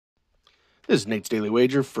This is Nate's Daily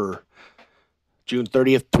Wager for June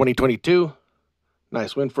 30th, 2022.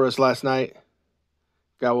 Nice win for us last night.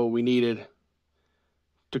 Got what we needed.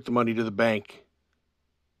 Took the money to the bank.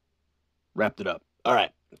 Wrapped it up. All right.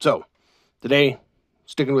 So, today,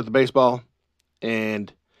 sticking with the baseball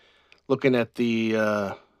and looking at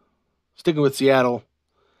the sticking with Seattle.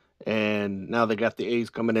 And now they got the A's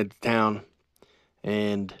coming into town.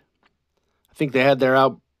 And I think they had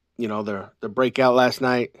their breakout last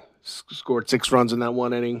night. Scored 6 runs in that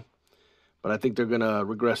one inning. But I think they're going to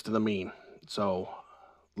regress to the mean. So,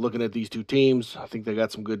 looking at these two teams, I think they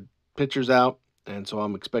got some good pitchers out. And so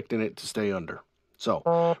I'm expecting it to stay under. So,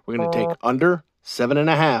 we're going to take under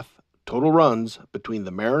 7.5 total runs between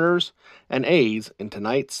the Mariners and A's in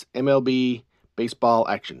tonight's MLB baseball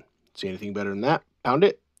action. See anything better than that? Pound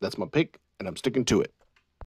it. That's my pick, and I'm sticking to it.